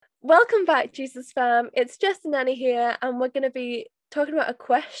Welcome back, Jesus fam. It's Jess and Annie here, and we're going to be talking about a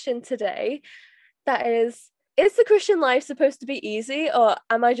question today that is the Christian life supposed to be easy, or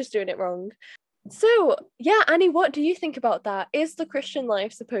am I just doing it wrong? So, yeah, Annie, what do you think about that? Is the Christian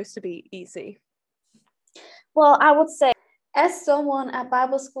life supposed to be easy? Well, I would say, as someone at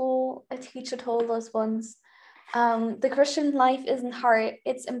Bible school, a teacher told us once, the Christian life isn't hard,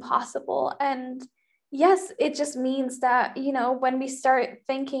 it's impossible. And yes, it just means that, when we start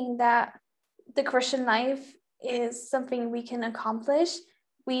thinking that the Christian life is something we can accomplish,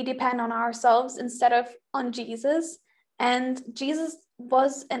 we depend on ourselves instead of on Jesus. And Jesus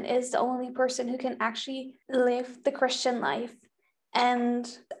was and is the only person who can actually live the Christian life. And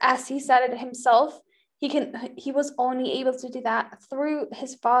as he said it himself, he was only able to do that through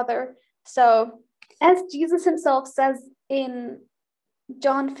his Father. So as Jesus himself says in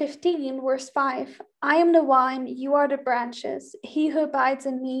John 15, verse 5, I am the vine, you are the branches. He who abides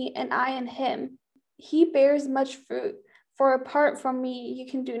in me and I in him, he bears much fruit, for apart from me, you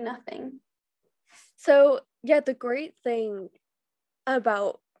can do nothing. So, yeah, the great thing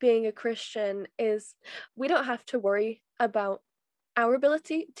about being a Christian is we don't have to worry about our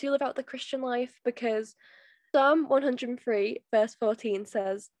ability to live out the Christian life, because Psalm 103, verse 14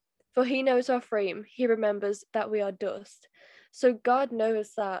 says, For he knows our frame, he remembers that we are dust. So God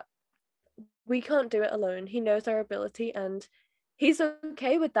knows that we can't do it alone. He knows our ability and he's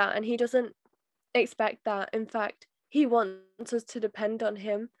okay with that, and he doesn't expect that. In fact, he wants us to depend on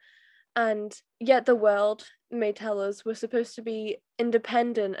him. And yet the world may tell us we're supposed to be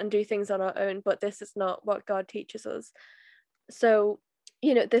independent and do things on our own, but this is not what God teaches us. So,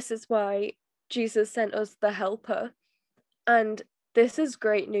 this is why Jesus sent us the helper. And this is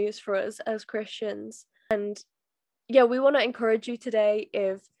great news for us as Christians. And yeah, we want to encourage you today.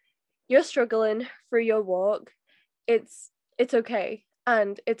 If you're struggling through your walk, it's okay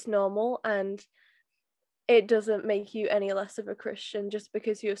and it's normal, and it doesn't make you any less of a Christian just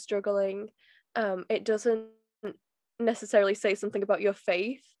because you're struggling. It doesn't necessarily say something about your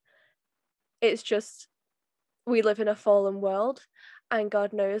faith. It's just we live in a fallen world and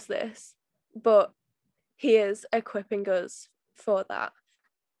God knows this, but he is equipping us for that.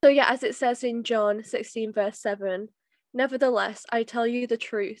 So yeah, as it says in John 16 verse 7, nevertheless, I tell you the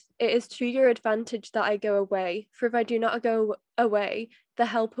truth. It is to your advantage that I go away, for if I do not go away, the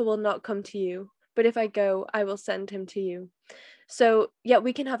helper will not come to you. But if I go, I will send him to you. So yeah,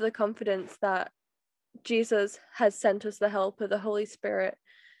 we can have the confidence that Jesus has sent us the helper, the Holy Spirit,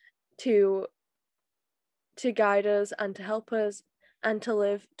 to guide us and to help us and to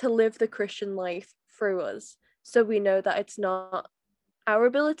live the Christian life through us. So we know that it's not our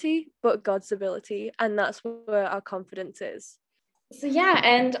ability, but God's ability, and that's where our confidence is. So yeah,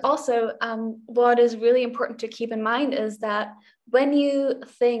 and also what is really important to keep in mind is that when you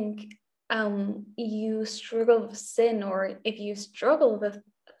think you struggle with sin, or if you struggle with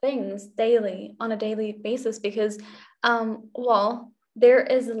things daily on a daily basis, because well, there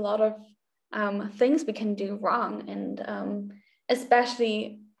is a lot of things we can do wrong, and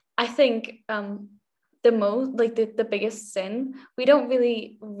especially I think the most, like the biggest sin we don't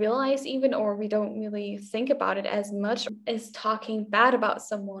really realize even, or we don't really think about it as much, is talking bad about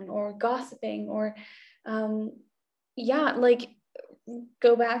someone or gossiping, or yeah, like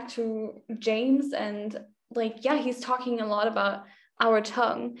go back to James, and like, yeah, he's talking a lot about our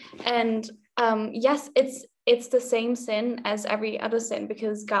tongue. And yes, it's the same sin as every other sin,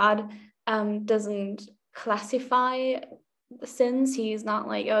 because God doesn't classify the sins. He's not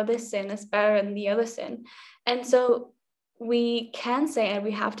like, oh, this sin is better than the other sin. And so we can say, and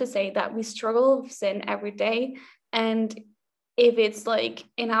we have to say, that we struggle with sin every day. And if it's like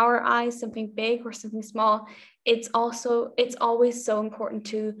in our eyes something big or something small, it's always so important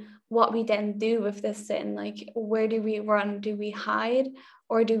to what we then do with this sin. Like, where do we run? Do we hide,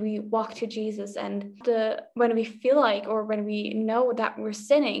 or do we walk to Jesus? And when we feel like, or when we know that we're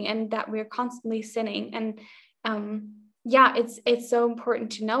sinning and that we're constantly sinning, and yeah, it's so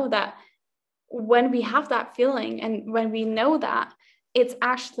important to know that when we have that feeling, and when we know that, it's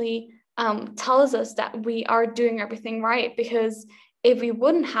actually tells us that we are doing everything right. Because if we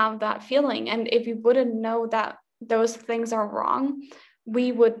wouldn't have that feeling, and if we wouldn't know that those things are wrong,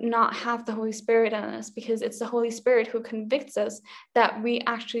 we would not have the Holy Spirit in us, because it's the Holy Spirit who convicts us that we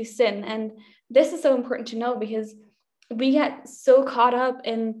actually sin. And this is so important to know, because we get so caught up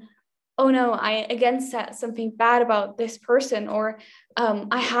in, oh no, I again said something bad about this person, or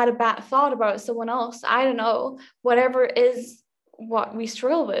I had a bad thought about someone else. I don't know, whatever is what we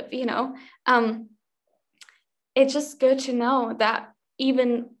struggle with, it's just good to know that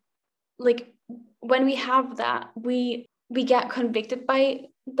even like when we have that, we get convicted by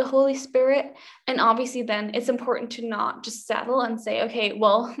the Holy Spirit. And obviously then it's important to not just settle and say, okay,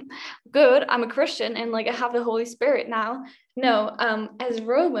 well, good, I'm a Christian and like I have the Holy Spirit now. No, as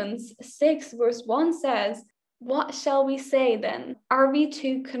Romans 6 verse 1 says, what shall we say then? Are we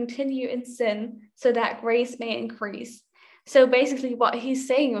to continue in sin so that grace may increase? So basically what he's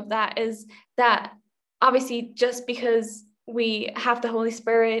saying with that is that obviously just because we have the Holy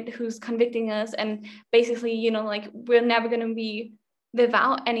Spirit who's convicting us and basically, you know, like we're never going to be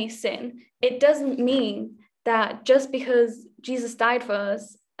without any sin, it doesn't mean that just because Jesus died for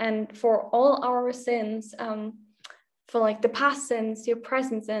us and for all our sins, for like the past sins, your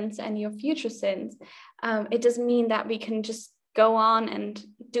present sins, and your future sins, it doesn't mean that we can just go on and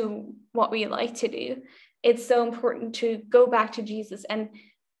do what we like to do. It's so important to go back to Jesus and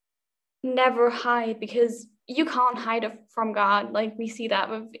never hide, because you can't hide from God. Like we see that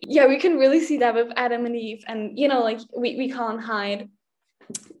with, we can really see that with Adam and Eve, and you know, like we can't hide.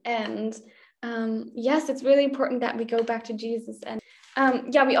 And yes, it's really important that we go back to Jesus. And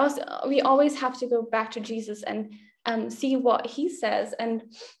we always have to go back to Jesus and see what he says. And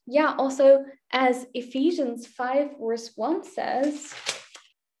also as Ephesians 5 verse 1 says,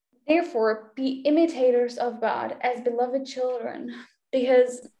 therefore be imitators of God as beloved children,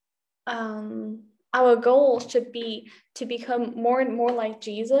 because our goal should be to become more and more like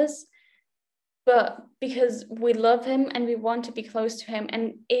Jesus, but because we love him and we want to be close to him.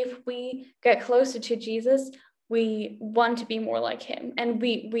 And if we get closer to Jesus, we want to be more like him, and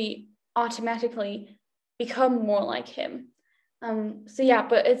we automatically become more like him.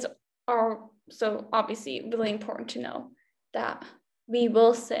 But it's so obviously really important to know that we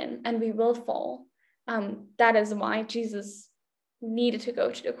will sin and we will fall. That is why Jesus needed to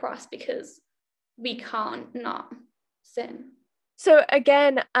go to the cross, because we can't not sin. So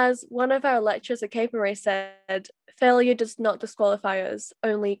again, as one of our lecturers at Cape Marie said, failure does not disqualify us,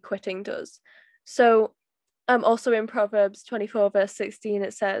 only quitting does. So also in Proverbs 24 verse 16,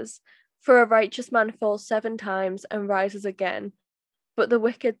 it says, for a righteous man falls 7 times and rises again, but the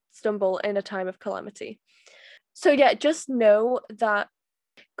wicked stumble in a time of calamity. So just know that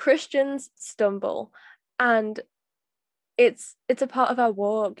Christians stumble, and it's a part of our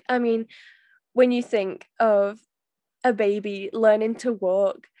walk. I mean, when you think of a baby learning to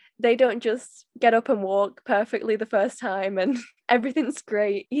walk, they don't just get up and walk perfectly the first time and everything's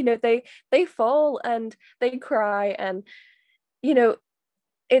great. You know, they fall and they cry, and you know,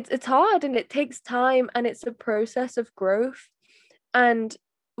 it's hard and it takes time, and it's a process of growth, and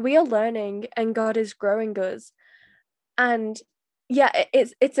we are learning and God is growing us. And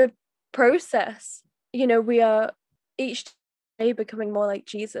it's a process. You know, we are each day becoming more like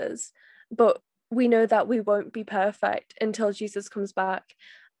Jesus, but we know that we won't be perfect until Jesus comes back.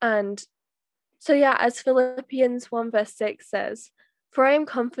 And so as Philippians 1 verse 6 says, for I am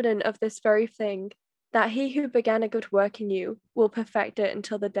confident of this very thing, that he who began a good work in you will perfect it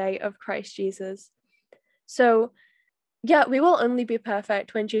until the day of Christ Jesus. So we will only be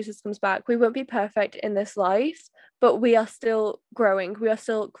perfect when Jesus comes back. We won't be perfect in this life, but we are still growing. We are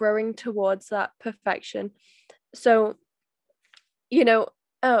still growing towards that perfection. So, you know,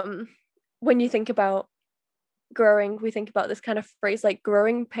 when you think about growing, we think about this kind of phrase like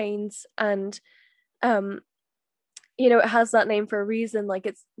growing pains, and you know, it has that name for a reason. Like,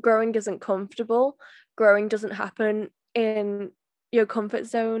 it's growing isn't comfortable. Growing doesn't happen in your comfort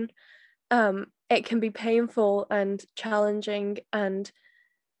zone. It can be painful and challenging, and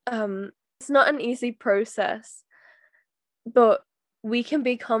it's not an easy process, but we can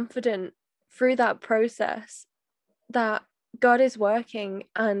be confident through that process that God is working.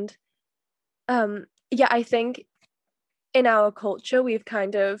 And I think in our culture we've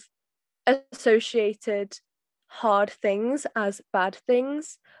kind of associated hard things as bad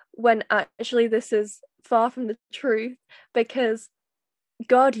things, when actually this is far from the truth, because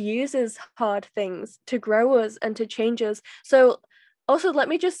God uses hard things to grow us and to change us. So also, let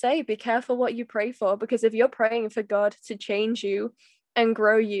me just say, be careful what you pray for, because if you're praying for God to change you and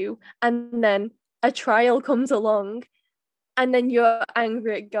grow you, and then a trial comes along, and then you're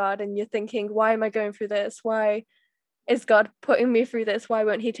angry at God and you're thinking, why am I going through this? Why is God putting me through this? Why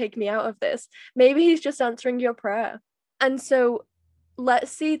won't he take me out of this? Maybe he's just answering your prayer. And so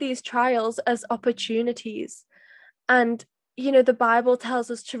let's see these trials as opportunities. And, you know, the Bible tells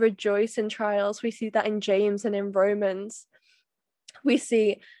us to rejoice in trials. We see that in James and in Romans. We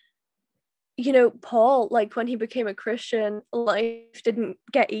see, you know, Paul, like when he became a Christian, life didn't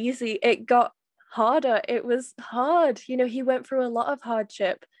get easy. It got harder. It was hard. You know, he went through a lot of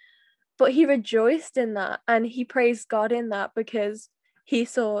hardship, but he rejoiced in that, and he praised God in that, because he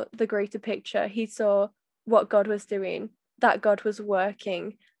saw the greater picture. He saw what God was doing that God was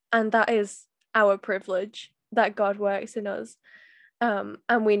working, and that is our privilege, that God works in us.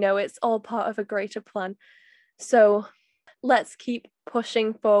 And we know it's all part of a greater plan. So let's keep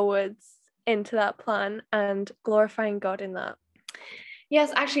pushing forwards into that plan and glorifying God in that.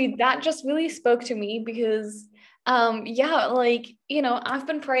 Yes, actually, that just really spoke to me because, yeah, like, you know, I've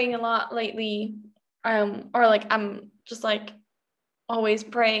been praying a lot lately, or like I'm just like always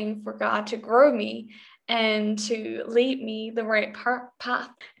praying for God to grow me and to lead me the right path.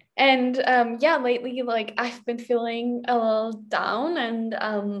 And yeah, lately, like I've been feeling a little down,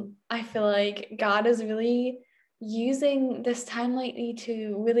 and I feel like God is really using this time lately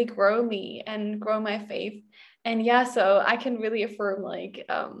to really grow me and grow my faith. And yeah, so I can really affirm like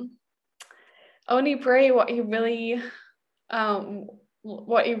only pray what you really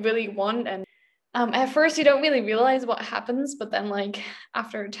want. And at first you don't really realize what happens, but then like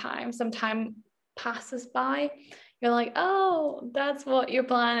after some time passes by, you're like, oh, that's what your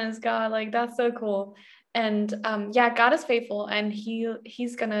plan is, God. Like that's so cool. And yeah, God is faithful, and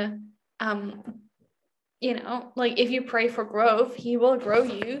he's gonna you know, like if you pray for growth, he will grow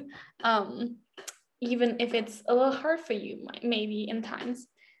you, even if it's a little hard for you, maybe in times.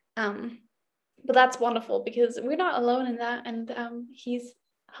 But that's wonderful because we're not alone in that, and he's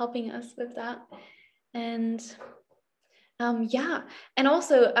helping us with that. And yeah, and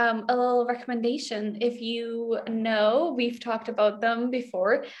also a little recommendation. If you know, we've talked about them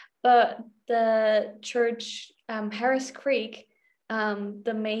before, but the church, Harris Creek,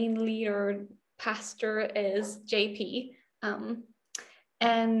 the main leader pastor is JP.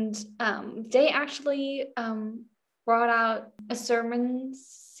 And they actually brought out a sermon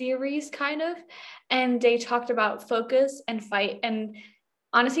series kind of, and they talked about focus and fight. And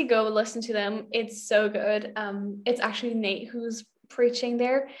honestly, go listen to them. It's so good. It's actually Nate who's preaching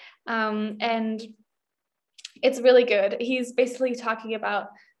there. And it's really good. He's basically talking about,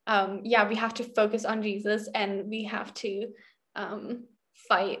 yeah, we have to focus on Jesus, and we have to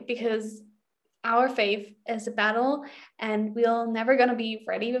fight, because our faith is a battle, and we're never going to be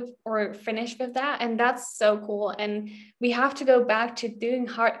ready or finished with that. And that's so cool. And we have to go back to doing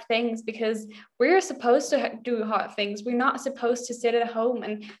hard things, because we're supposed to do hard things. We're not supposed to sit at home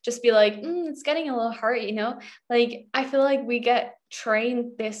and just be like, it's getting a little hard, you know? Like, I feel like we get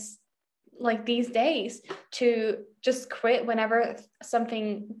trained these days to just quit whenever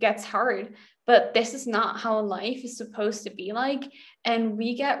something gets hard. But this is not how life is supposed to be like. And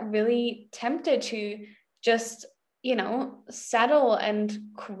we get really tempted to just, you know, settle and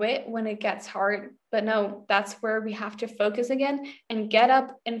quit when it gets hard. But no, that's where we have to focus again and get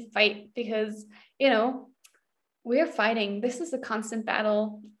up and fight, because, you know, we're fighting. This is a constant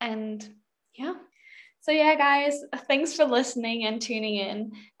battle. And yeah. So yeah, guys, thanks for listening and tuning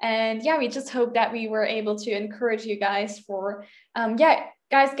in. And yeah, we just hope that we were able to encourage you guys for, yeah,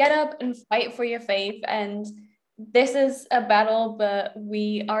 guys, get up and fight for your faith. And this is a battle, but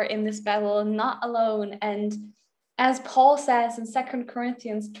we are in this battle not alone. And as Paul says in 2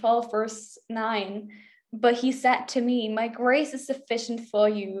 Corinthians 12, verse 9, but he said to me, my grace is sufficient for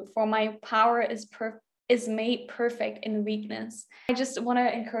you, for my power is made perfect in weakness. I just want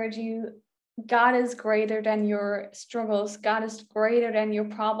to encourage you. God is greater than your struggles. God is greater than your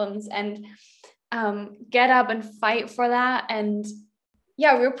problems, and get up and fight for that. And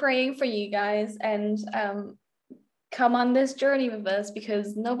yeah, we're praying for you guys, and come on this journey with us,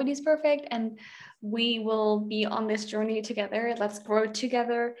 because nobody's perfect, and we will be on this journey together. Let's grow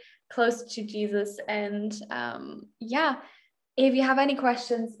together close to Jesus. And yeah, if you have any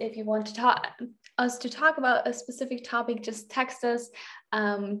questions, if you want to talk about a specific topic, just text us,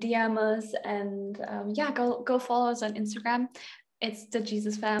 DM us, and yeah, go follow us on Instagram. It's the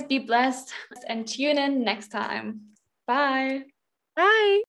Jesus Fam. Be blessed and tune in next time. Bye. Bye.